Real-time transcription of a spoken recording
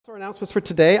So our announcements for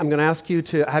today, I'm going to ask you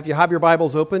to have your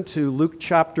Bibles open to Luke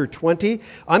chapter 20.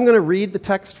 I'm going to read the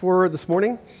text for this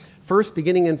morning. First,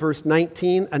 beginning in verse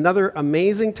 19, another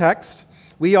amazing text.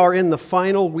 We are in the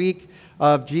final week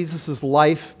of Jesus'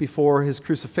 life before his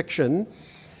crucifixion,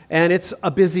 and it's a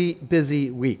busy,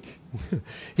 busy week.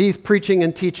 He's preaching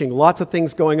and teaching, lots of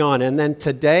things going on. And then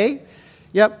today,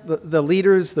 the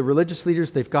leaders, the religious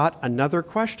leaders, they've got another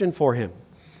question for him.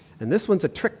 And this one's a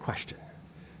trick question.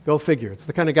 Go figure. It's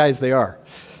the kind of guys they are.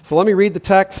 So let me read the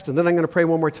text, and then I'm going to pray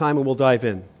one more time, and we'll dive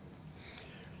in.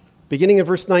 Beginning in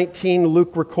verse 19,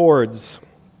 Luke records,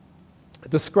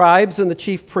 "The scribes and the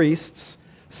chief priests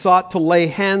sought to lay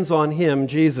hands on him,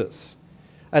 Jesus,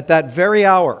 at that very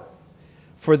hour,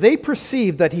 for they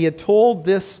perceived that he had told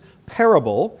this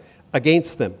parable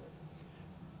against them.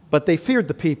 But they feared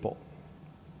the people.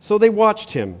 So they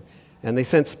watched him, and they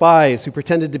sent spies who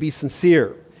pretended to be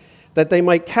sincere, that they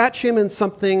might catch him in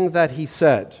something that he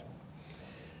said,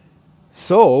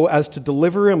 so as to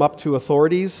deliver him up to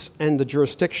authorities and the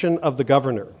jurisdiction of the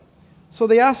governor. So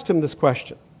they asked him this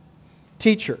question,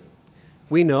 'Teacher,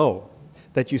 we know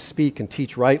that you speak and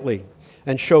teach rightly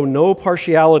and show no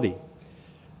partiality,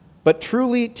 but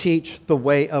truly teach the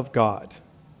way of God.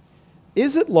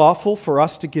 Is it lawful for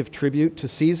us to give tribute to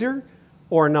Caesar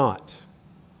or not?'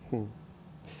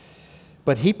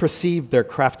 But he perceived their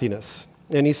craftiness,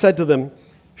 and he said to them,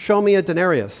 'Show me a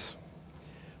denarius.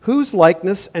 Whose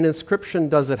likeness and inscription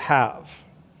does it have?'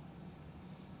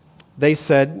 They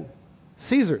said,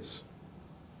 'Caesar's.'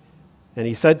 And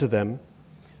he said to them,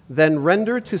 'Then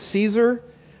render to Caesar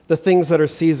the things that are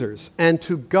Caesar's, and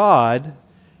to God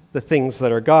the things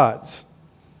that are God's.'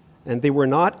 And they were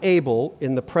not able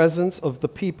in the presence of the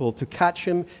people to catch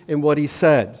him in what he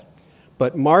said,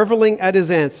 but marveling at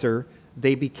his answer,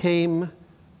 they became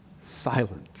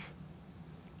silent."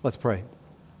 Let's pray.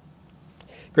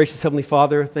 Gracious Heavenly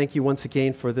Father, thank you once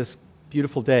again for this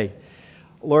beautiful day.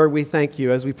 Lord, we thank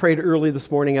you. As we prayed early this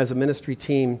morning as a ministry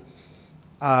team,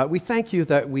 we thank you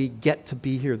that we get to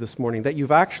be here this morning, that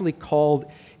you've actually called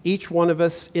each one of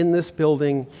us in this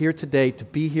building here today to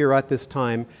be here at this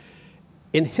time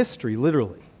in history,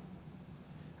 literally,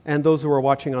 and those who are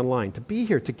watching online, to be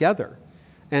here together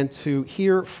and to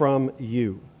hear from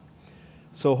you.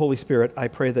 So, Holy Spirit, I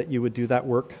pray that you would do that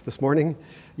work this morning.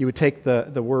 You would take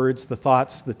the words, the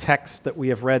thoughts, the text that we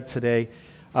have read today,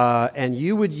 and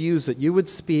you would use it. You would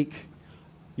speak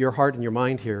your heart and your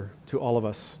mind here to all of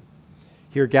us,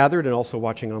 here gathered and also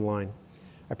watching online.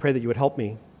 I pray that you would help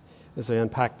me as I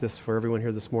unpack this for everyone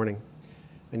here this morning.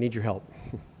 I need your help.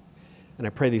 And I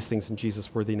pray these things in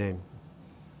Jesus' worthy name.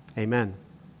 Amen.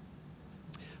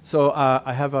 So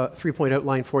I have a three-point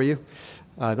outline for you.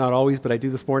 Not always, but I do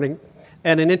this morning.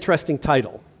 And an interesting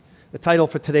title. The title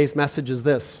for today's message is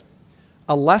this: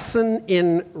 A Lesson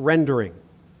in Rendering.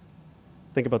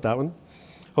 Think about that one.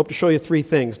 Hope to show you three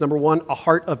things. Number one, a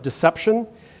heart of deception.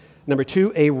 Number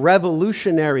two, a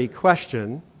revolutionary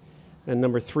question. And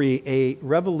number three, a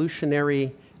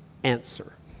revolutionary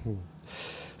answer.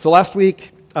 So last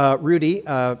week, Rudy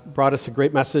brought us a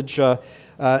great message,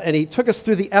 and he took us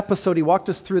through the episode. He walked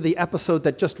us through the episode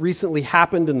that just recently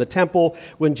happened in the temple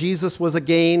when Jesus was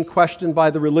again questioned by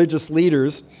the religious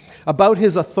leaders about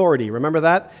his authority. Remember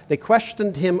that? They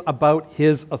questioned him about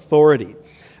his authority.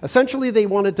 Essentially, they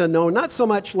wanted to know not so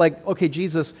much like, okay,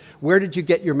 Jesus, where did you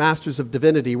get your Masters of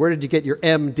Divinity? Where did you get your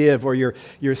MDiv or your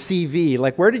CV?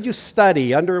 Like, where did you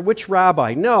study? Under which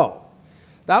rabbi? No,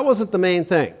 that wasn't the main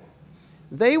thing.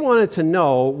 They wanted to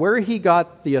know where he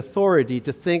got the authority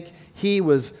to think he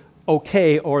was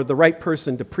okay or the right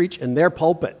person to preach in their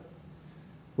pulpit,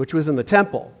 which was in the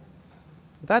temple.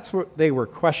 That's what they were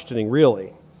questioning,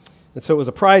 really. And so it was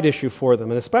a pride issue for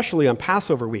them, and especially on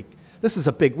Passover week. This is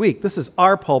a big week. This is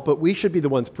our pulpit. We should be the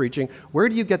ones preaching. Where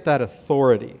do you get that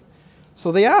authority?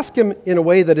 So they ask him in a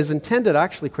way that is intended,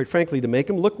 actually, quite frankly, to make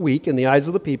him look weak in the eyes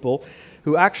of the people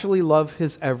who actually love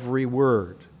his every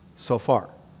word so far.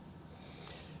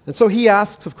 And so he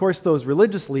asks, of course, those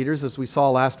religious leaders, as we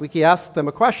saw last week, he asks them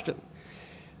a question.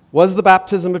 Was the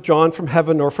baptism of John from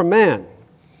heaven or from man?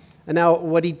 And now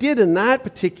what he did in that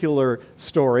particular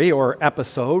story or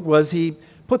episode was he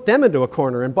put them into a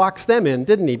corner and boxed them in,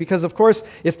 didn't he? Because, of course,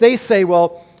 if they say,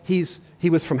 well, he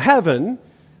was from heaven,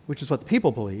 which is what the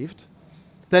people believed,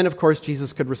 then, of course,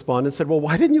 Jesus could respond and said, well,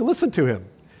 why didn't you listen to him?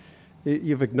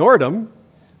 You've ignored him,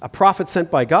 a prophet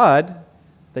sent by God,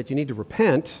 that you need to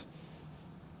repent.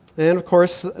 And, of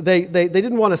course, they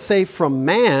didn't want to say from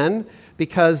man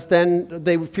because then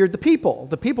they feared the people.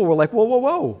 The people were like, whoa, whoa,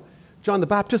 whoa. John the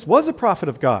Baptist was a prophet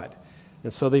of God.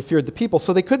 And so they feared the people.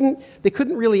 So they couldn't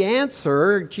really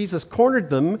answer. Jesus cornered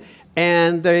them,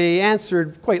 and they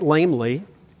answered quite lamely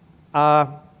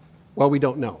Well, we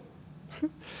don't know.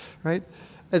 Right?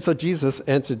 And so Jesus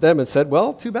answered them and said,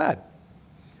 well, too bad.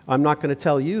 I'm not going to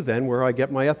tell you then where I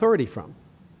get my authority from.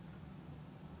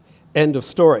 End of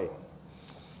story.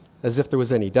 As if there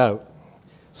was any doubt.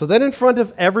 So then in front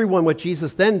of everyone, what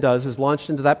Jesus then does is launched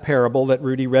into that parable that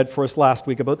Rudy read for us last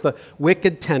week about the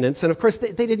wicked tenants. And of course,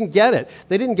 they didn't get it.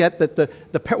 They didn't get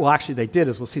that well, actually they did,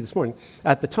 as we'll see this morning.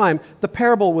 At the time, the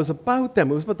parable was about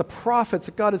them. It was about the prophets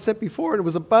that God had sent before, and it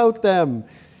was about them.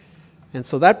 And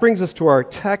so that brings us to our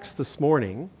text this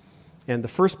morning. And the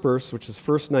first verse, which is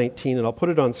verse 19, and I'll put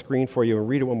it on screen for you and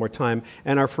read it one more time.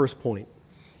 And our first point.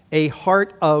 A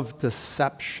heart of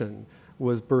deception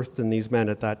was birthed in these men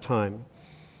at that time.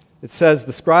 It says,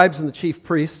 the scribes and the chief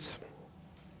priests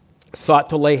sought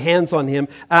to lay hands on him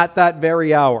at that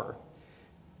very hour.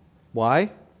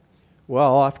 Why?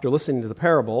 Well, after listening to the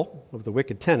parable of the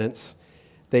wicked tenants,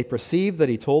 they perceived that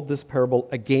he told this parable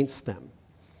against them.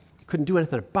 They couldn't do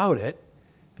anything about it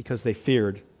because they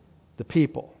feared the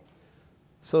people.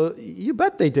 So you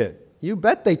bet they did. You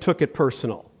bet they took it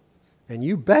personal. And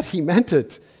you bet he meant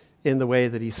it in the way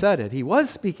that he said it. He was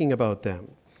speaking about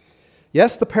them.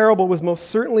 Yes, the parable was most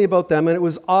certainly about them, and it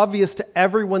was obvious to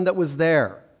everyone that was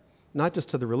there, not just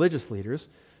to the religious leaders,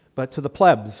 but to the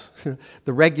plebs,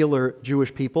 the regular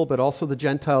Jewish people, but also the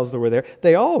Gentiles that were there.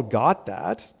 They all got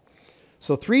that.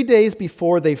 So 3 days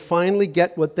before they finally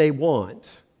get what they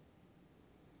want,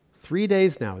 3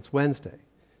 days now, it's Wednesday,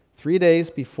 3 days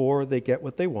before they get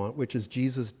what they want, which is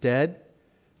Jesus dead,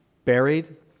 buried,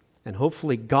 and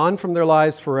hopefully gone from their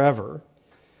lives forever,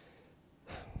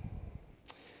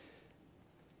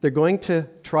 they're going to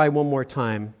try one more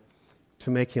time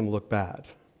to make him look bad.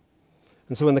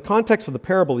 And so in the context of the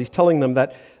parable, he's telling them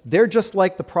that they're just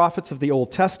like the prophets of the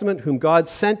Old Testament, whom God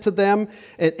sent to them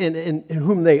and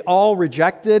whom they all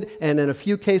rejected and in a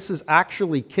few cases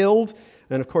actually killed.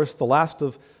 And of course, the last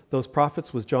of those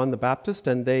prophets was John the Baptist,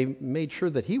 and they made sure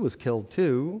that he was killed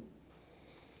too.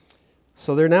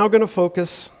 So they're now going to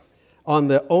focus on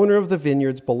the owner of the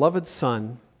vineyard's beloved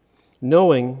son,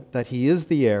 knowing that he is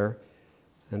the heir,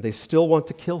 and they still want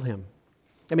to kill him.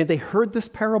 I mean, they heard this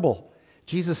parable,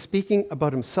 Jesus speaking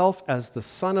about himself as the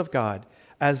Son of God,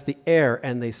 as the heir,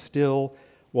 and they still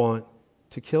want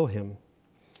to kill him.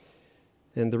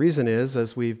 And the reason is,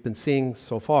 as we've been seeing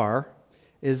so far,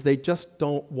 is they just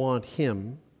don't want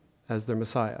him as their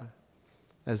Messiah,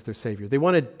 as their Savior. They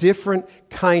want a different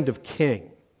kind of king.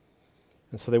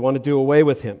 And so they want to do away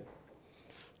with him.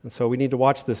 And so we need to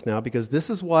watch this now, because this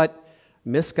is what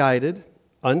misguided,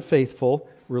 unfaithful,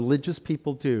 religious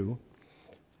people do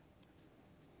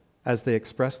as they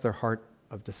express their heart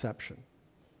of deception.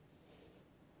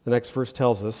 The next verse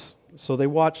tells us, so they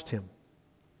watched him.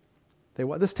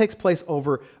 This takes place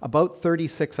over about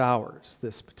 36 hours,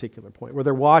 this particular point, where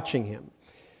they're watching him.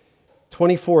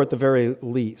 24 at the very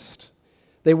least.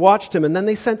 They watched him, and then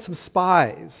they sent some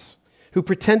spies who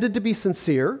pretended to be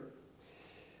sincere,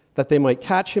 that they might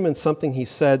catch him in something he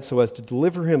said so as to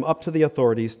deliver him up to the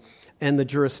authorities and the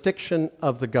jurisdiction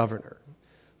of the governor.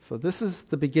 So this is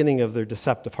the beginning of their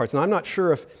deceptive hearts. Now, I'm not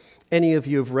sure if any of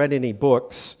you have read any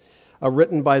books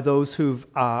written by those who've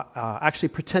actually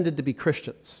pretended to be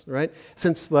Christians, right?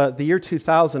 Since the year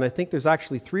 2000, I think there's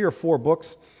actually 3 or 4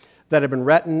 books that have been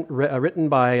written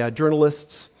by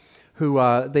journalists who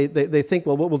they think,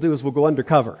 well, what we'll do is we'll go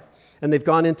undercover. And they've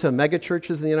gone into mega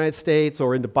churches in the United States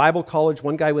or into Bible college.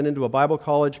 One guy went into a Bible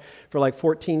college for like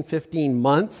 14, 15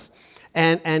 months.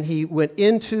 And he went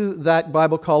into that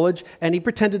Bible college and he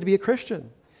pretended to be a Christian.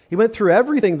 He went through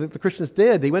everything that the Christians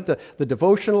did. He went to the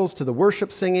devotionals, to the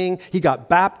worship singing. He got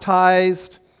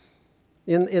baptized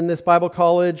in this Bible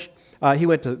college. He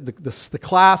went to the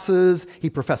classes.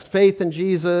 He professed faith in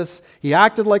Jesus. He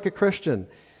acted like a Christian.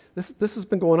 This has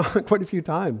been going on quite a few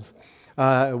times.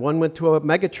 One went to a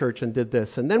mega church and did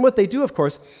this. And then what they do, of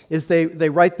course, is they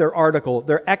write their article,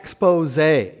 their expose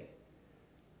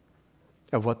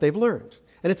of what they've learned.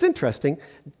 And it's interesting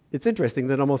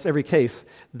that in almost every case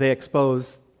they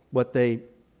expose what they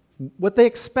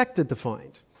expected to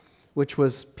find, which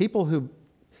was people who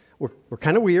were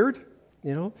kind of weird,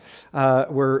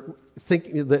 were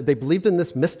thinking that they believed in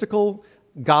this mystical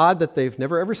God that they've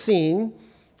never ever seen.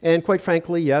 And quite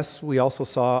frankly, yes, we also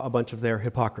saw a bunch of their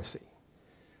hypocrisy.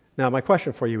 Now, my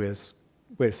question for you is,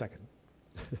 wait a second.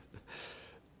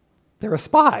 They're a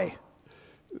spy.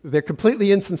 They're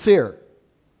completely insincere.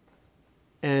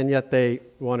 And yet they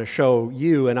want to show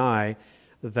you and I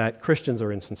that Christians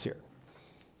are insincere.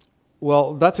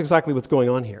 Well, that's exactly what's going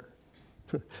on here.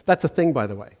 That's a thing, by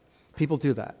the way. People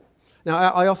do that. Now,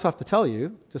 I also have to tell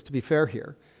you, just to be fair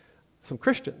here, some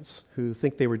Christians who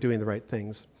think they were doing the right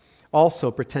things also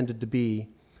pretended to be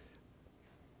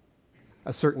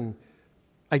a certain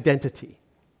identity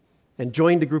and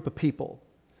joined a group of people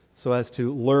so as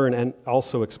to learn and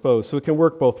also expose. So it can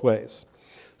work both ways.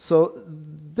 So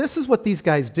this is what these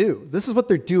guys do. This is what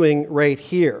they're doing right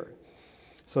here.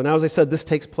 So now, as I said, this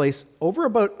takes place over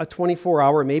about a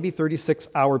 24-hour, maybe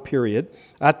 36-hour period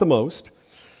at the most.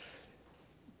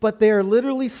 But they are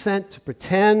literally sent to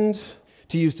pretend,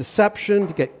 to use deception,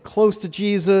 to get close to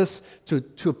Jesus, to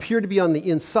appear to be on the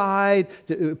inside,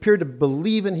 to appear to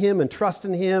believe in him and trust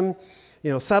in him,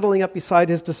 settling up beside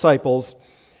his disciples.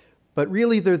 But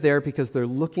really they're there because they're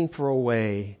looking for a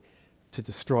way to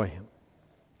destroy him.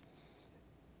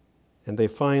 And they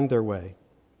find their way.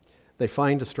 They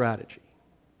find a strategy.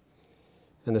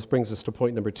 And this brings us to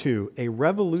point number 2, a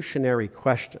revolutionary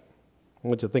question. I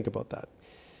want you to think about that.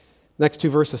 Next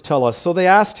 2 verses tell us, so they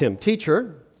asked him,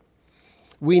 "Teacher,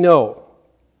 we know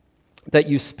that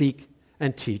you speak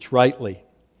and teach rightly,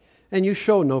 and you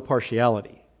show no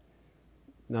partiality."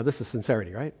 Now this is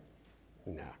sincerity, right?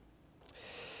 No.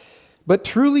 "But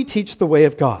truly teach the way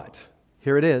of God."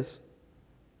 Here it is.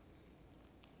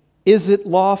 "Is it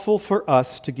lawful for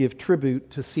us to give tribute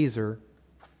to Caesar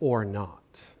or not?"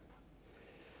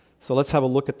 So let's have a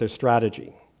look at their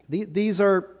strategy. These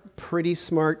are pretty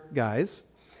smart guys.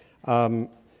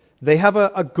 They have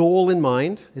a goal in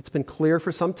mind. It's been clear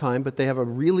for some time, but they have a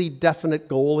really definite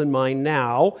goal in mind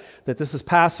now that this is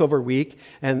Passover week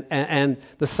and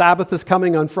the Sabbath is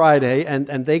coming on Friday,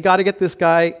 and they got to get this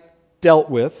guy dealt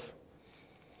with.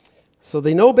 So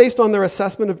they know, based on their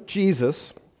assessment of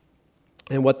Jesus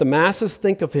and what the masses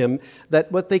think of him,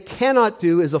 that what they cannot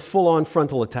do is a full-on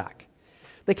frontal attack.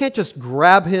 They can't just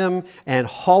grab him and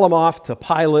haul him off to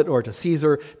Pilate or to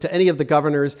Caesar, to any of the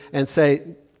governors, and say,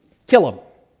 "Kill him."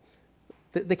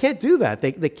 They can't do that.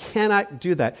 They cannot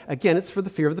do that. Again, it's for the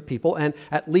fear of the people, and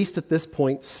at least at this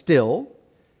point still,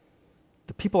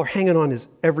 the people are hanging on his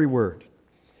every word.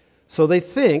 So they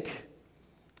think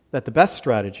that the best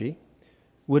strategy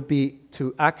would be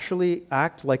to actually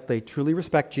act like they truly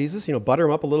respect Jesus, butter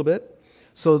him up a little bit,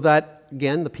 so that,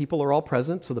 again, the people are all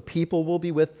present, so the people will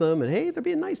be with them, and hey, they're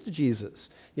being nice to Jesus.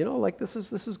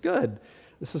 This is good.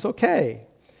 This is okay.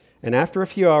 And after a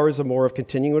few hours or more of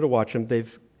continuing to watch him,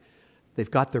 they've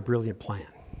got their brilliant plan.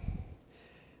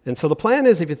 And so the plan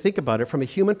is, if you think about it from a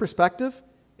human perspective,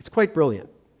 it's quite brilliant,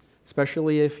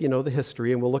 especially if you know the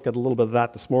history, and we'll look at a little bit of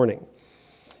that this morning.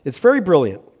 It's very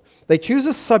brilliant. They choose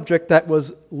a subject that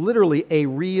was literally a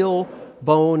real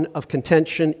bone of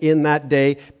contention in that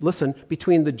day, listen,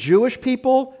 between the Jewish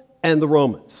people and the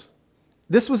Romans.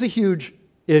 This was a huge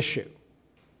issue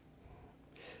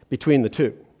between the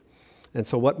two. And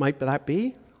so what might that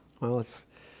be? Well,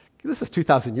 this is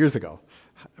 2,000 years ago.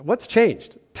 What's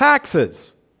changed?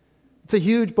 Taxes. It's a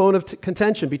huge bone of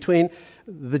contention between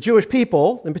the Jewish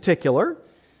people, in particular,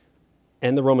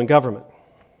 and the Roman government.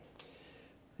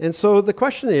 And so the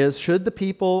question is, should the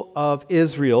people of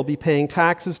Israel be paying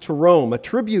taxes to Rome? A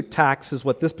tribute tax is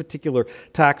what this particular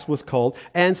tax was called,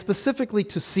 and specifically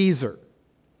to Caesar.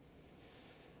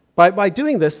 By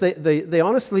doing this, they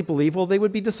honestly believe, they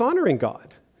would be dishonoring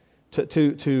God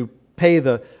to pay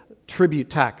the tribute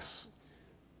tax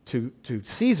to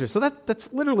Caesar. So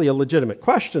that's literally a legitimate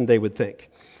question, they would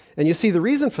think. And you see, the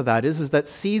reason for that is that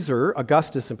Caesar,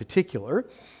 Augustus in particular,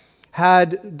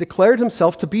 had declared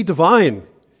himself to be divine.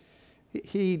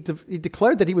 He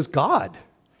declared that he was God.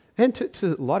 And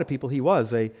to a lot of people, he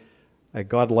was a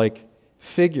godlike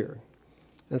figure.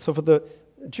 And so for the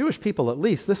Jewish people, at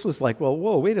least, this was like,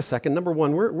 whoa, wait a second. Number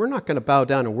one, we're not going to bow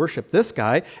down and worship this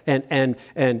guy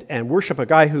and worship a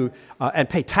guy who, and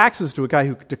pay taxes to a guy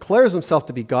who declares himself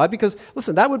to be God, because,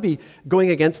 listen, that would be going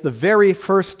against the very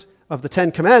first of the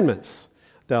 10 Commandments.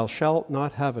 Thou shalt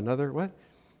not have another, what?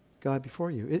 God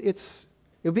before you. It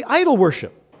would be idol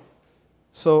worship.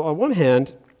 So on one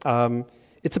hand,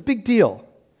 it's a big deal.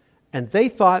 And they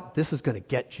thought this is going to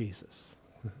get Jesus.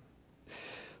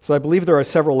 So I believe there are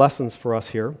several lessons for us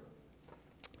here.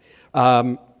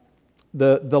 The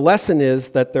lesson is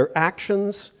that their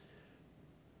actions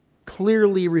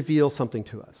clearly reveal something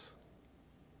to us.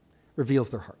 Reveals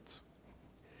their hearts.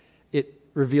 It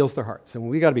reveals their hearts. And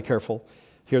we got to be careful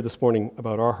here this morning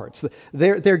about our hearts.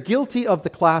 They're guilty of the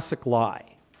classic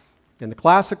lie. And the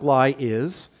classic lie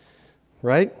is,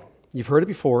 right? You've heard it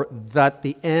before, that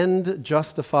the end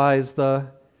justifies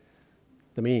the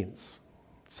means.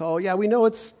 So yeah, we know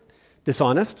it's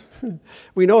dishonest.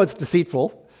 We know it's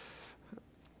deceitful.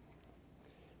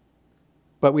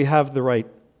 But we have the right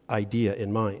idea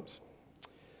in mind.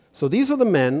 So these are the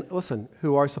men, listen,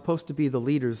 who are supposed to be the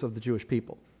leaders of the Jewish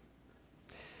people.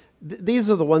 These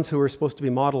are the ones who are supposed to be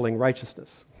modeling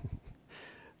righteousness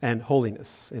and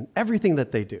holiness in everything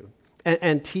that they do.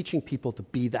 and teaching people to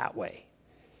be that way.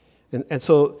 And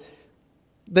so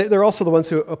they're also the ones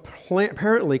who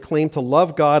apparently claim to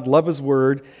love God, love His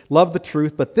Word, love the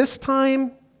truth, but this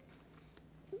time,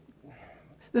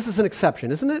 this is an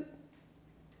exception, isn't it?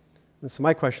 And so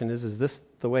my question is this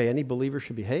the way any believer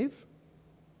should behave?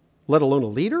 Let alone a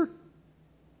leader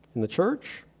in the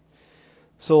church?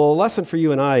 So a lesson for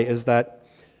you and I is that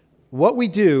what we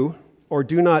do or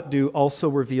do not do also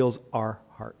reveals our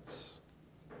hearts.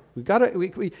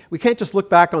 We can't just look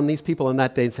back on these people on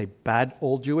that day and say, bad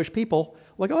old Jewish people.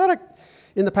 Like a lot of,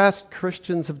 in the past,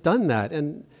 Christians have done that.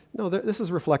 And no, this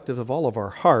is reflective of all of our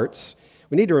hearts.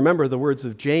 We need to remember the words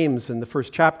of James in the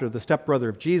first chapter, the stepbrother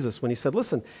of Jesus, when he said,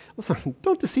 listen,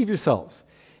 don't deceive yourselves.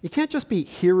 You can't just be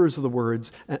hearers of the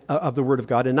words of the Word of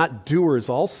God and not doers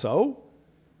also.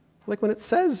 Like when it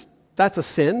says that's a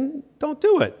sin, don't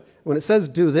do it. When it says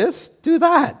do this, do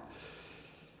that.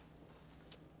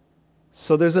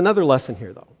 So there's another lesson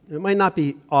here, though. It might not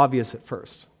be obvious at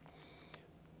first,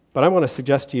 but I want to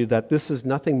suggest to you that this is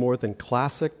nothing more than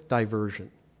classic diversion.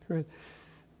 Right?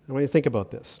 I want you to think about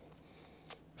this.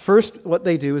 First, what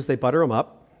they do is they butter him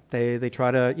up. They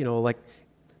try to,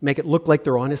 make it look like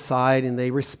they're on his side and they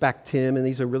respect him and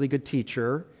he's a really good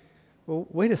teacher. Well,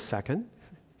 wait a second.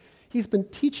 He's been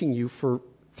teaching you for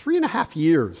 3.5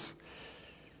 years.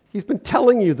 He's been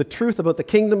telling you the truth about the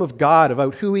kingdom of God,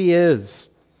 about who He is.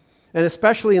 And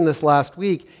especially in this last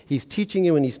week, He's teaching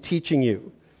you and He's teaching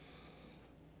you.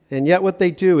 And yet what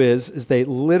they do is they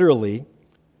literally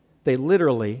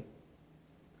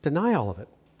deny all of it.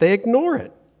 They ignore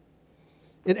it.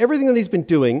 In everything that He's been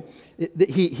doing,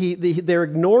 they're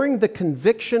ignoring the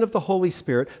conviction of the Holy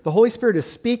Spirit. The Holy Spirit is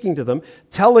speaking to them,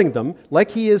 telling them,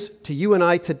 like He is to you and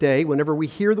I today, whenever we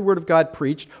hear the Word of God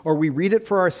preached, or we read it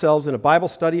for ourselves in a Bible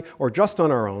study, or just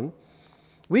on our own,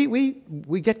 we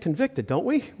get convicted, don't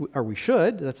we? Or we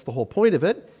should. That's the whole point of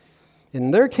it.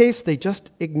 In their case, they just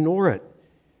ignore it.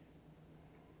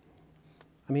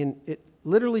 I mean, it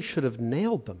literally should have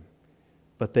nailed them,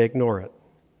 but they ignore it.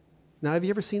 Now, have you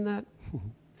ever seen that?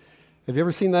 Have you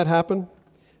ever seen that happen?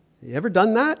 You ever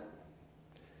done that?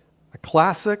 A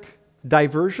classic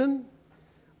diversion?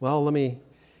 Well, let me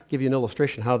give you an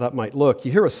illustration how that might look.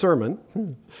 You hear a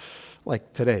sermon,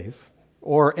 like today's,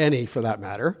 or any for that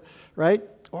matter, right?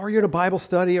 Or you're in a Bible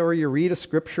study, or you read a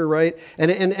scripture, right?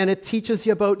 And it teaches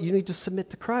you about you need to submit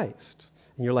to Christ.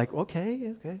 And you're like,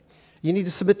 okay. You need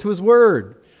to submit to His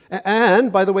Word.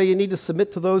 And, by the way, you need to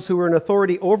submit to those who are in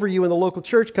authority over you in the local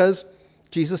church because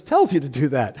Jesus tells you to do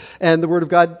that, and the Word of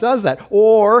God does that.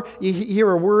 Or you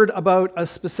hear a word about a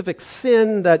specific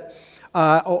sin that,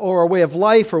 or a way of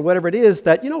life or whatever it is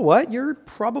that, you know what, you're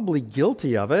probably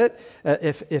guilty of it.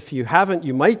 If you haven't,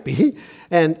 you might be.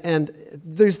 And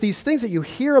there's these things that you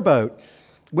hear about,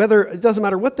 whether it doesn't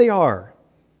matter what they are.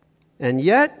 And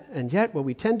yet, what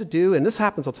we tend to do, and this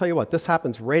happens, I'll tell you what, this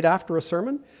happens right after a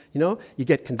sermon. You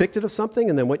get convicted of something,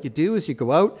 and then what you do is you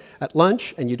go out at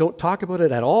lunch and you don't talk about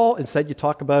it at all. Instead, you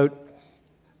talk about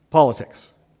politics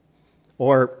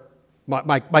or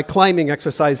my climbing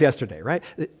exercise yesterday, right?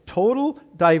 Total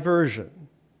diversion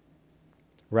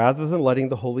rather than letting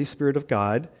the Holy Spirit of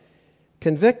God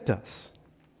convict us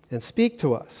and speak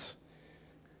to us.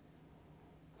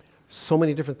 So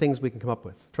many different things we can come up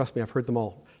with. Trust me, I've heard them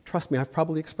all. Trust me, I've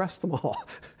probably expressed them all.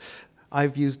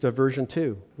 I've used diversion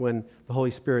too when the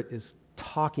Holy Spirit is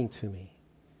talking to me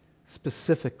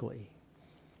specifically.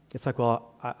 It's like,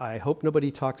 well, I hope nobody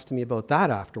talks to me about that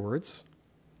afterwards.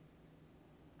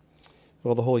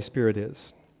 Well, the Holy Spirit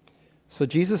is. So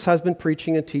Jesus has been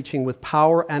preaching and teaching with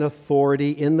power and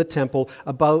authority in the temple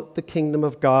about the kingdom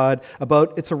of God,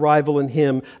 about its arrival in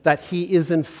Him, that He is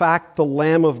in fact the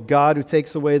Lamb of God who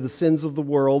takes away the sins of the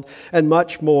world, and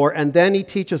much more. And then He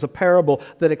teaches a parable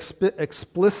that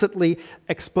explicitly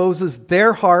exposes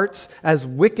their hearts as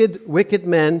wicked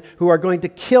men who are going to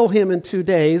kill Him in 2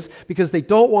 days because they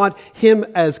don't want Him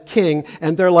as king.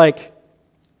 And they're like,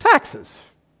 taxes.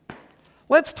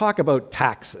 Let's talk about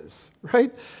taxes,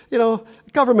 right?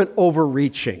 Government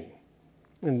overreaching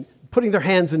and putting their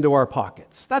hands into our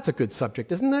pockets. That's a good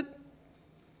subject, isn't it?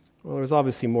 Well, there's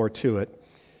obviously more to it.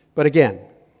 But again,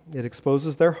 it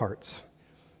exposes their hearts.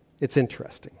 It's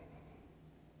interesting.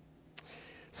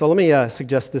 So let me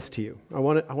suggest this to you. I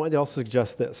want to also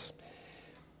suggest this.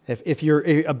 If you're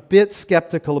a bit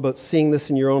skeptical about seeing this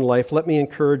in your own life, let me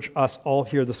encourage us all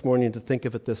here this morning to think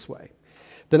of it this way.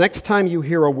 The next time you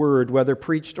hear a word, whether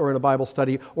preached or in a Bible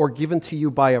study or given to you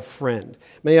by a friend,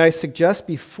 may I suggest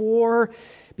before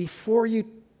you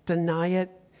deny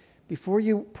it, before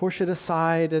you push it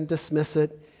aside and dismiss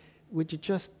it, would you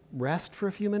just rest for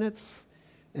a few minutes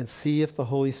and see if the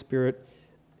Holy Spirit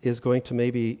is going to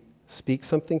maybe speak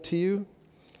something to you?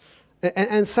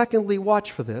 And secondly,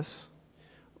 watch for this.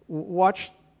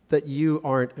 Watch that you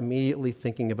aren't immediately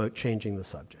thinking about changing the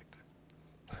subject,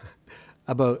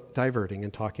 about diverting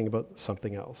and talking about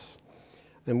something else.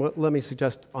 And let me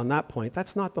suggest on that point,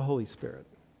 that's not the Holy Spirit.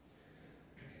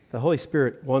 The Holy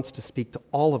Spirit wants to speak to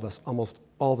all of us almost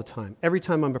all the time. Every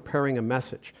time I'm preparing a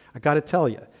message, I got to tell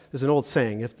you, there's an old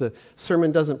saying, if the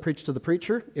sermon doesn't preach to the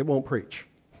preacher, it won't preach.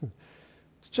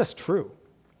 It's just true.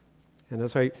 And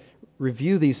as I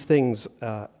review these things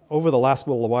over the last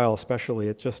little while especially,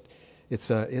 it's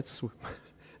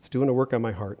doing a work on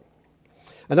my heart.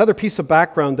 Another piece of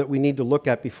background that we need to look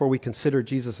at before we consider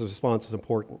Jesus' response is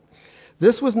important.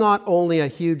 This was not only a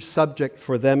huge subject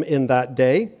for them in that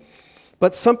day,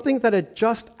 but something that had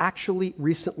just actually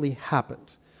recently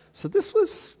happened. So this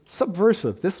was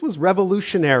subversive. This was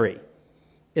revolutionary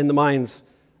in the minds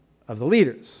of the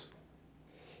leaders.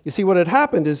 You see, what had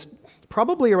happened is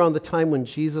probably around the time when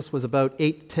Jesus was about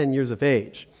 8 to 10 years of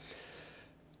age.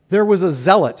 There was a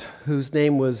zealot whose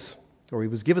name was, or he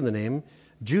was given the name,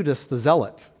 Judas the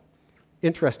Zealot.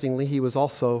 Interestingly, he was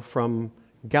also from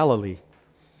Galilee,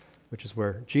 which is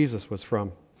where Jesus was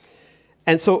from.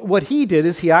 And so what he did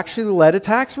is he actually led a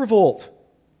tax revolt.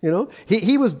 You know,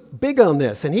 he was big on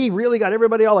this, and he really got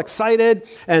everybody all excited,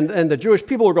 and the Jewish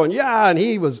people were going, yeah, and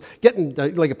he was getting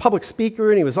like a public speaker,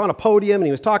 and he was on a podium, and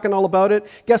he was talking all about it.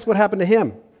 Guess what happened to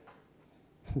him?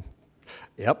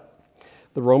 Yep.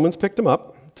 The Romans picked him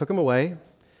up, took him away,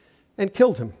 and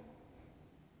killed him.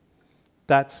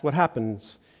 That's what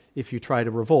happens if you try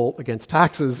to revolt against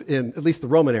taxes in at least the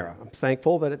Roman era. I'm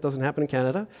thankful that it doesn't happen in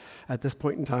Canada at this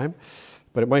point in time,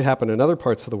 but it might happen in other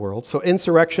parts of the world. So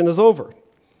insurrection is over.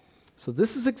 So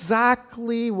this is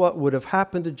exactly what would have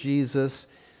happened to Jesus,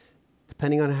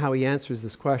 depending on how he answers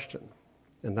this question.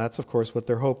 And that's, of course, what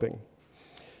they're hoping.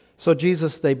 So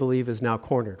Jesus, they believe, is now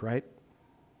cornered, right?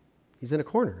 He's in a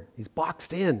corner. He's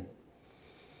boxed in.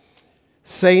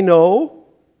 Say no,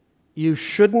 you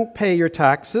shouldn't pay your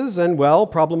taxes, and, well,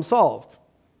 problem solved.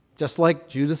 Just like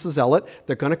Judas the Zealot,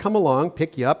 they're going to come along,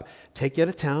 pick you up, take you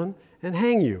to town, and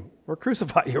hang you, or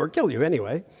crucify you, or kill you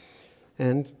anyway.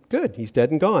 And good, he's dead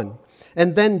and gone.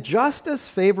 And then just as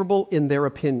favorable in their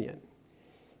opinion,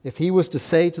 if he was to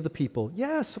say to the people,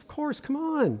 yes, of course, come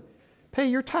on, pay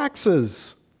your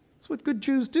taxes. It's what good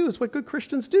Jews do. It's what good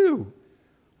Christians do.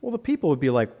 Well, the people would be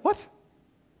like, what?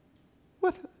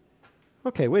 What?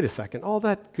 Okay, wait a second. All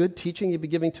that good teaching you've been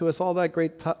giving to us, all that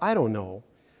great, I don't know.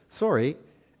 Sorry.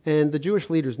 And the Jewish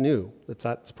leaders knew that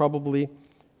that's probably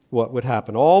what would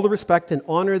happen. All the respect and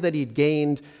honor that he'd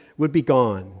gained would be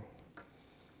gone.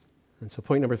 And so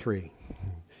point number 3,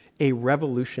 a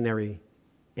revolutionary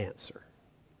answer.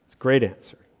 It's a great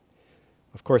answer.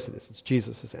 Of course it is. It's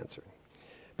Jesus' answer.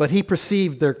 But he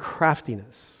perceived their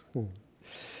craftiness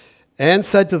and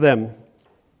said to them,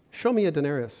 show me a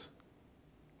denarius.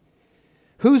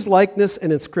 Whose likeness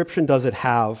and inscription does it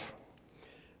have?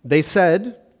 They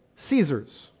said,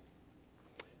 Caesar's.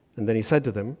 And then he said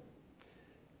to them,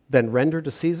 then render to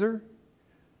Caesar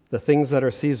the things that are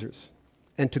Caesar's,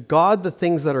 and to God the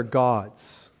things that are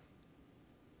God's.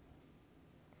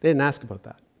 They didn't ask about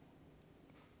that,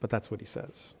 but that's what he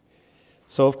says.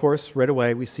 So, of course, right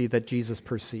away we see that Jesus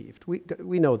perceived.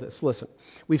 We know this. Listen,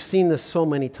 we've seen this so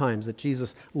many times that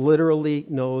Jesus literally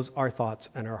knows our thoughts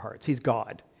and our hearts. He's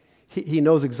God. He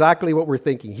knows exactly what we're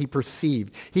thinking. He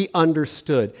perceived. He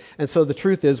understood. And so the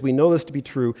truth is, we know this to be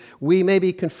true. We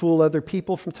maybe can fool other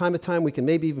people from time to time. We can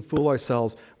maybe even fool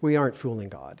ourselves. We aren't fooling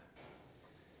God.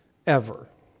 Ever.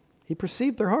 He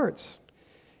perceived their hearts.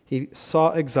 He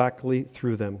saw exactly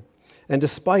through them. And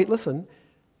despite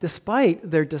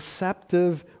their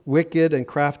deceptive, wicked, and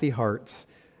crafty hearts,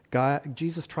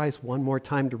 Jesus tries one more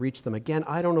time to reach them. Again,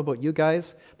 I don't know about you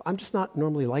guys, but I'm just not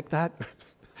normally like that.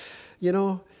 You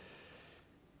know,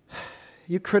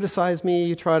 you criticize me,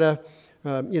 you try to,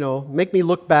 make me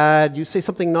look bad, you say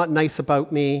something not nice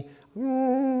about me.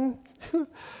 Am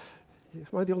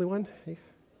I the only one?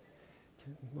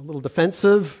 A little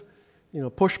defensive,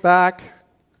 push back.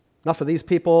 Enough of these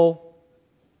people.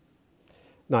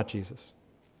 Not Jesus.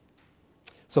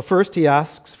 So first he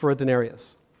asks for a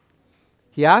denarius.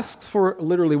 He asks for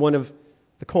literally one of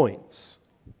the coins,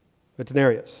 a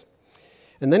denarius.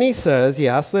 And then he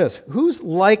asks this, whose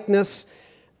likeness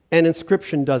and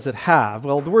inscription does it have?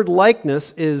 Well, the word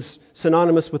likeness is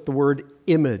synonymous with the word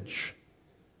image.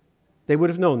 They would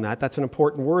have known that. That's an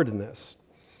important word in this.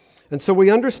 And so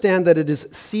we understand that it is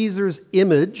Caesar's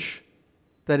image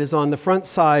that is on the front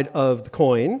side of the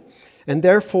coin, and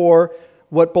therefore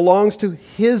what belongs to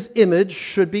his image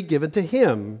should be given to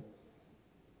him.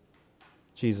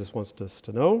 Jesus wants us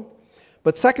to know.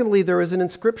 But secondly, there is an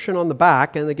inscription on the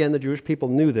back, and again, the Jewish people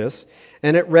knew this,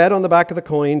 and it read on the back of the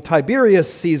coin,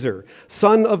 Tiberius Caesar,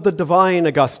 son of the divine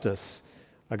Augustus.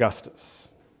 Augustus.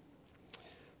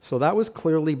 So that was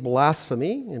clearly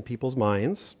blasphemy in people's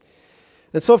minds.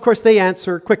 And so, of course, they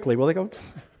answer quickly. Well, they go,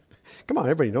 come on,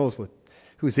 everybody knows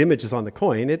whose image is on the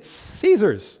coin. It's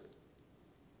Caesar's.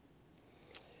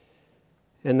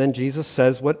 And then Jesus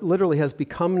says what literally has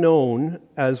become known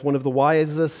as one of the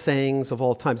wisest sayings of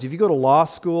all times. If you go to law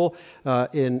school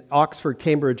in Oxford,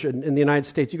 Cambridge, in the United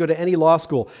States, you go to any law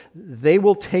school, they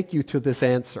will take you to this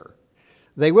answer.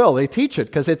 They will. They teach it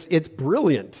because it's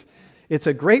brilliant. It's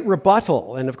a great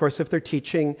rebuttal. And of course, if they're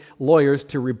teaching lawyers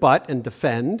to rebut and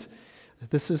defend,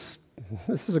 this is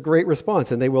a great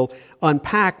response. And they will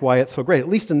unpack why it's so great, at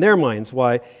least in their minds,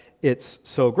 why it's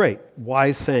so great.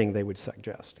 Wise saying, they would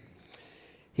suggest.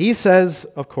 He says,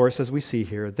 of course, as we see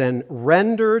here, then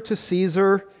render to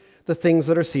Caesar the things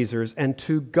that are Caesar's, and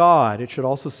to God, it should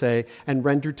also say, and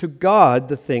render to God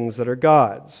the things that are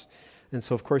God's. And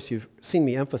so, of course, you've seen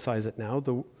me emphasize it now.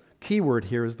 The key word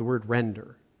here is the word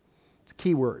render. It's a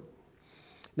key word.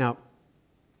 Now,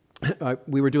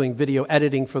 we were doing video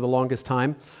editing for the longest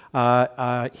time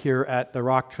here at The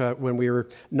Rock when we were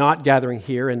not gathering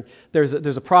here, and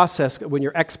there's a process when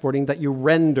you're exporting that you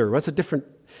render. That's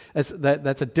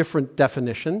a different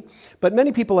definition. But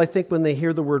many people, I think, when they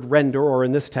hear the word render, or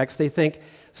in this text, they think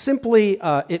simply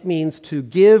it means to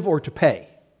give or to pay.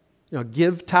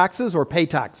 Give taxes or pay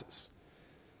taxes.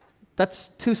 That's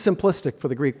too simplistic for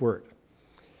the Greek word.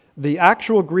 The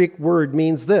actual Greek word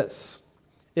means this.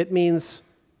 It means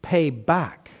pay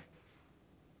back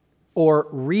or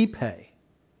repay.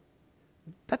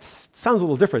 That sounds a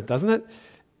little different, doesn't it?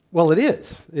 Well, it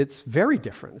is. It's very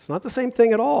different. It's not the same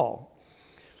thing at all.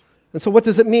 And so what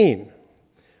does it mean?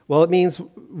 Well, it means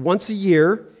once a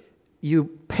year you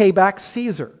pay back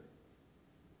Caesar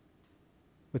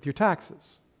with your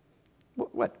taxes.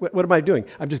 What am I doing?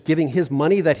 I'm just giving his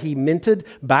money that he minted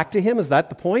back to him? Is that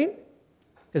the point?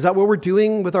 Is that what we're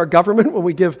doing with our government when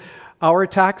we give our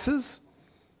taxes?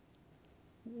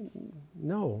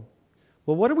 No.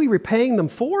 Well, what are we repaying them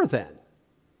for then?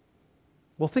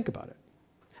 Well, think about it.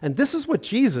 And this is what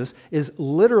Jesus is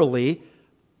literally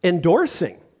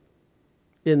endorsing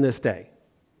in this day.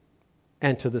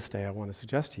 And to this day, I want to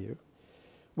suggest to you,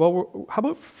 well, how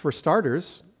about for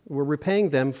starters, we're repaying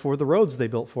them for the roads they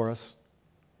built for us,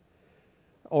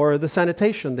 or the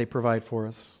sanitation they provide for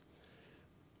us,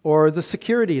 or the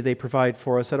security they provide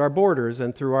for us at our borders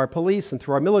and through our police and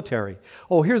through our military.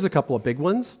 Oh, here's a couple of big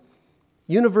ones.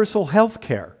 Universal health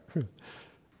care,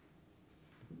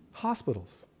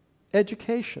 hospitals,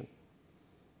 education.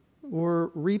 We're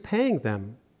repaying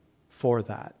them for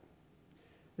that.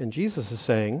 And Jesus is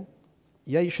saying,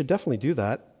 yeah, you should definitely do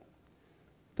that.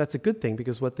 That's a good thing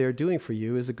because what they're doing for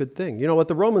you is a good thing. You know what?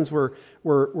 The Romans were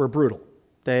brutal.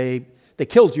 They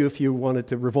killed you if you wanted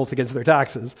to revolt against their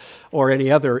taxes or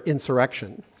any other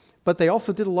insurrection. But they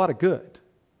also did a lot of good.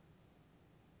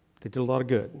 They did a lot of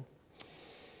good.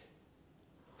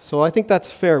 So I think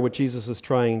that's fair what Jesus is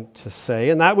trying to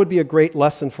say. And that would be a great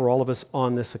lesson for all of us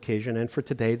on this occasion and for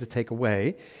today to take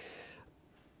away.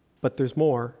 But there's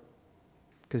more,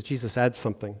 because Jesus adds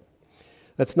something.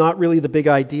 That's not really the big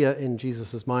idea in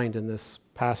Jesus' mind in this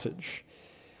passage.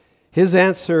 His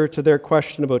answer to their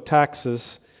question about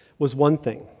taxes was one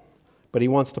thing, but he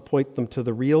wants to point them to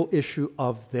the real issue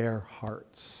of their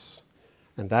hearts.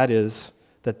 And that is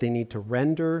that they need to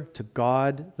render to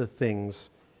God the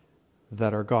things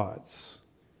that are God's.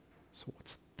 So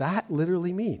what's that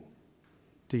literally mean,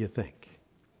 do you think?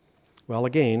 Well,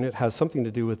 again, it has something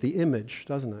to do with the image,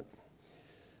 doesn't it?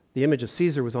 The image of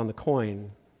Caesar was on the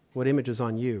coin. What image is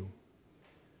on you?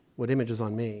 What image is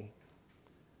on me?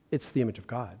 It's the image of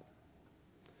God.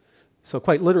 So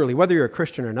quite literally, whether you're a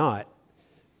Christian or not,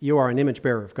 you are an image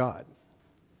bearer of God,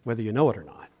 whether you know it or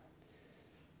not.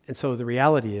 And so the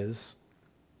reality is,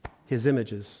 his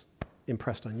image is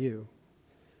impressed on you.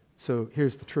 So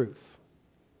here's the truth.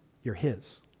 You're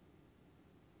his.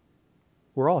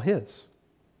 We're all his.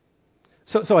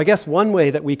 So I guess one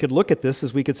way that we could look at this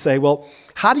is we could say, well,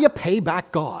 how do you pay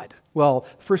back God? Well,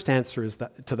 the first answer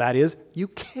to that is you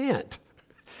can't.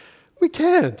 We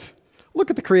can't. Look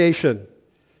at the creation.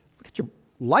 Look at your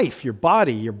life, your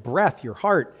body, your breath, your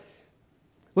heart.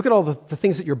 Look at all the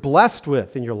things that you're blessed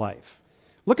with in your life.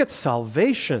 Look at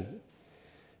salvation.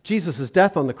 Jesus'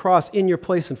 death on the cross in your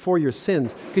place and for your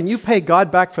sins. Can you pay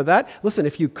God back for that? Listen,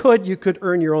 if you could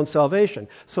earn your own salvation.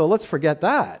 So let's forget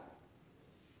that.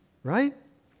 Right?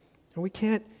 And we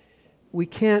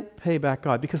can't pay back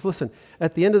God. Because listen,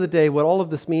 at the end of the day, what all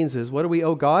of this means is, what do we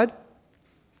owe God?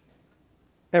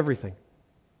 Everything.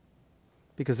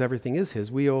 because everything is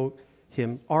his. We owe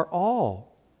him our all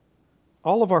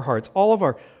of our hearts, all of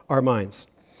our minds.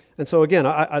 And so again,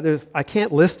 I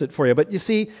can't list it for you, but you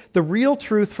see, the real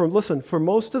truth for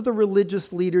most of the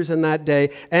religious leaders in that day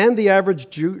and the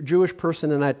average Jewish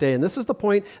person in that day, and this is the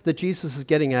point that Jesus is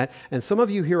getting at, and some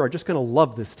of you here are just going to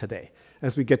love this today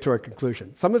as we get to our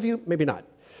conclusion. Some of you, maybe not.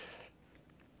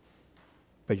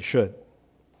 But you should.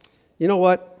 You know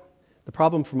what? The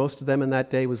problem for most of them in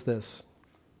that day was this.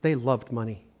 They loved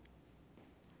money.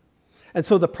 And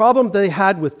so the problem they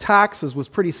had with taxes was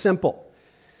pretty simple.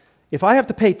 If I have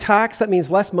to pay tax, that means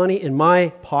less money in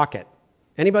my pocket.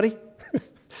 Anybody?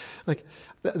 Like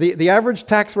the average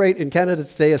tax rate in Canada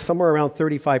today is somewhere around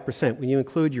 35%. When you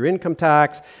include your income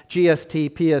tax,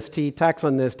 GST, PST, tax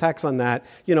on this, tax on that,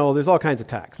 there's all kinds of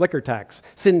tax, liquor tax,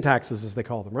 sin taxes as they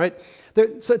call them, right?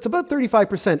 So it's about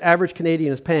 35% average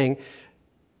Canadian is paying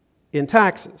in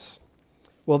taxes.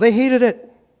 Well, they hated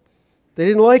it. They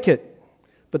didn't like it.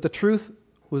 But the truth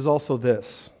was also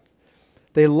this.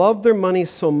 They loved their money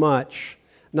so much,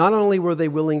 not only were they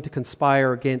willing to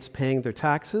conspire against paying their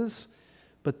taxes,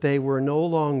 but they were no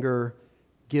longer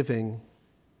giving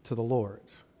to the Lord.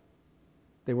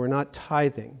 They were not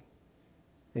tithing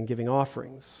and giving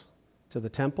offerings to the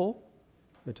temple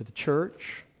or to the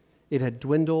church. It had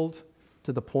dwindled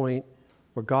to the point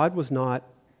where God was not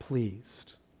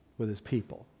pleased with his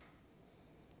people.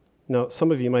 Now,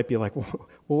 some of you might be like, well,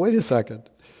 wait a second.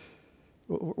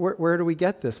 Where do we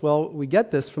get this? Well, we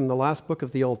get this from the last book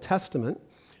of the Old Testament,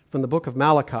 from the book of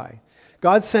Malachi.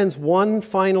 God sends one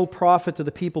final prophet to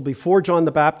the people before John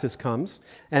the Baptist comes,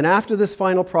 and after this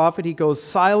final prophet, he goes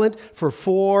silent for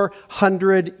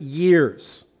 400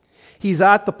 years. He's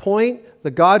at the point, the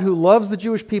God who loves the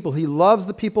Jewish people, he loves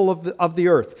the people of the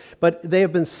earth, but they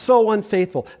have been so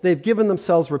unfaithful. They've given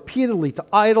themselves repeatedly to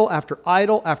idol after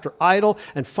idol after idol,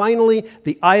 and finally,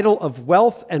 the idol of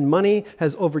wealth and money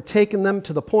has overtaken them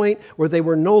to the point where they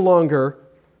were no longer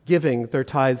giving their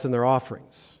tithes and their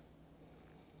offerings.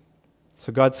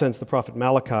 So God sends the prophet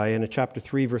Malachi in chapter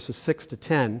 3, verses 6 to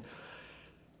 10.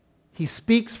 He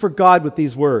speaks for God with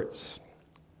these words.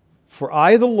 For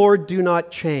I, the Lord, do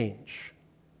not change.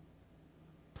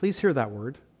 Please hear that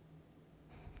word.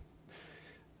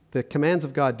 The commands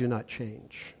of God do not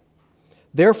change.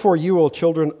 Therefore you, O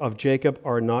children of Jacob,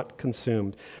 are not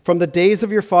consumed. From the days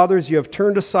of your fathers you have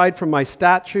turned aside from my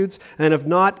statutes and have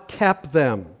not kept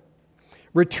them.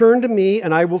 Return to me,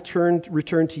 and I will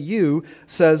return to you,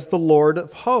 says the Lord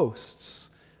of hosts.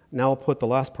 Now I'll put the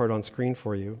last part on screen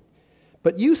for you.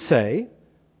 But you say,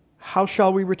 how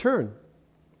shall we return?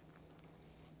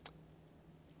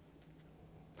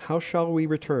 How shall we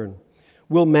return?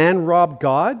 Will man rob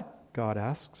God? God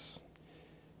asks.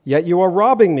 Yet you are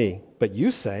robbing me. But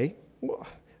you say,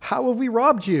 how have we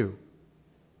robbed you?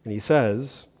 And he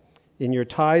says, in your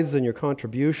tithes and your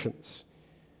contributions.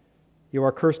 You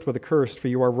are cursed with a curse, for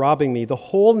you are robbing me, the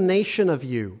whole nation of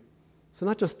you. So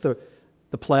not just the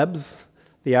plebs,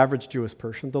 the average Jewish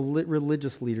person, the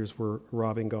religious leaders were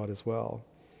robbing God as well.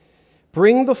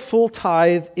 Bring the full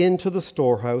tithe into the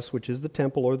storehouse, which is the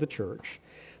temple or the church,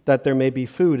 that there may be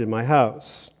food in my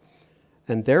house.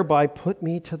 And thereby put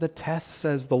me to the test,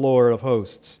 says the Lord of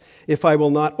hosts, if I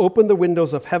will not open the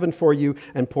windows of heaven for you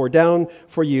and pour down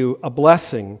for you a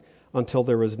blessing until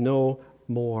there is no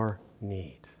more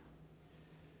need.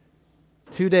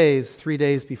 2 days, 3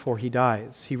 days before he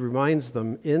dies, he reminds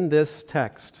them in this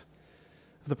text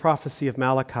of the prophecy of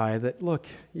Malachi that, look,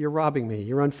 you're robbing me,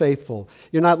 you're unfaithful,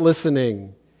 you're not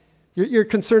listening, you're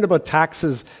concerned about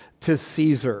taxes to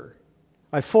Caesar.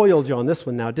 I foiled you on this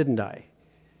one now, didn't I?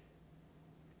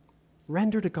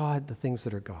 Render to God the things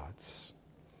that are God's.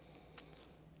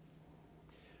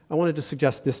 I wanted to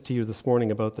suggest this to you this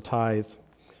morning about the tithe.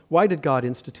 Why did God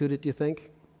institute it, do you think?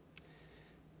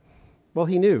 Well,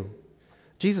 he knew.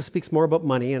 Jesus speaks more about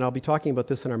money, and I'll be talking about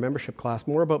this in our membership class,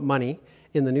 more about money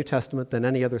in the New Testament than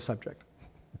any other subject.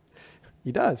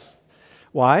 He does.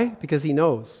 Why? Because he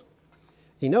knows.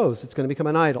 He knows it's going to become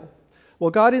an idol.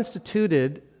 Well, God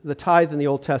instituted the tithe in the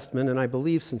Old Testament, and I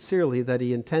believe sincerely that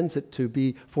he intends it to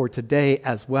be for today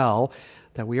as well,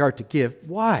 that we are to give.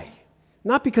 Why?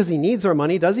 Not because he needs our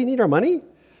money. Does he need our money?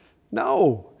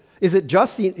 No. Is it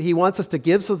just he wants us to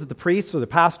give so that the priests or the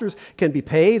pastors can be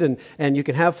paid and you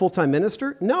can have full-time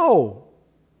minister? No.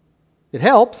 It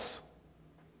helps.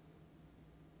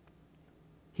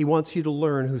 He wants you to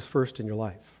learn who's first in your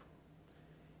life.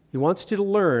 He wants you to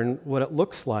learn what it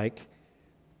looks like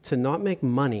to not make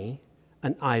money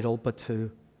an idol, but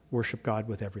to worship God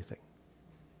with everything.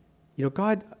 You know,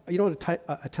 God, you know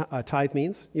what a tithe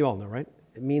means? You all know, right?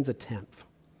 It means a tenth.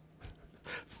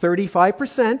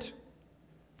 35%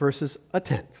 versus a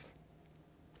tenth.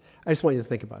 I just want you to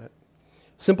think about it.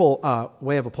 Simple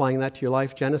way of applying that to your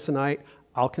life. Janice and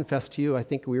I'll confess to you, I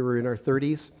think we were in our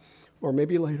 30s, or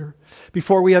maybe later,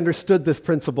 before we understood this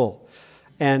principle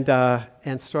and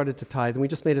started to tithe. And we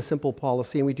just made a simple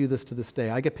policy, and we do this to this day.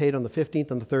 I get paid on the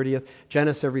 15th and the 30th,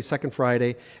 Janice every second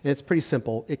Friday, and it's pretty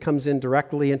simple. It comes in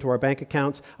directly into our bank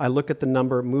accounts. I look at the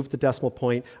number, move the decimal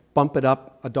point, bump it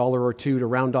up $1 or $2 to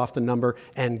round off the number,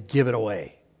 and give it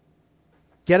away.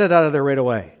 Get it out of there right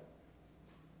away.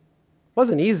 It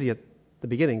wasn't easy at the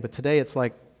beginning, but today it's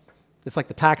like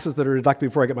the taxes that are deducted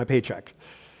before I get my paycheck.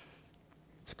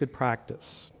 It's a good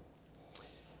practice.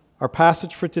 Our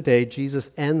passage for today,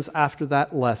 Jesus ends after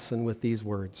that lesson with these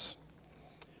words.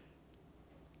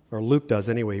 Or Luke does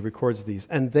anyway, he records these.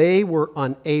 And they were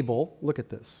unable, look at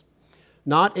this,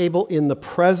 not able in the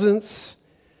presence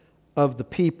of the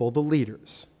people, the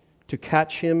leaders, to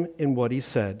catch him in what he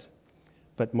said,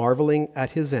 but marveling at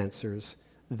his answers,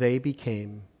 they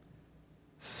became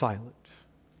silent.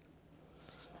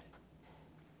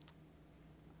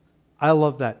 I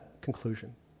love that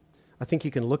conclusion. I think you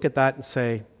can look at that and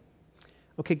say,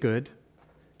 okay, good,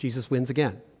 Jesus wins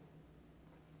again.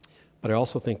 But I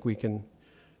also think we can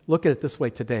look at it this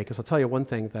way today, because I'll tell you one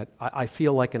thing that I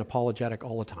feel like an apologetic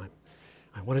all the time.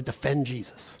 I want to defend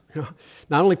Jesus.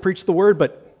 Not only preach the word,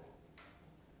 but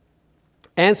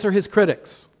answer his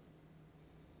critics.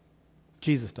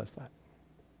 Jesus does that.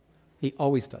 He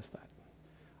always does that.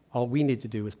 All we need to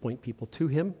do is point people to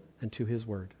him and to his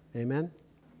word. Amen?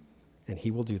 And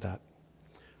he will do that.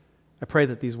 I pray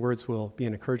that these words will be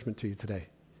an encouragement to you today,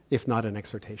 if not an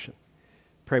exhortation.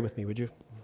 Pray with me, would you?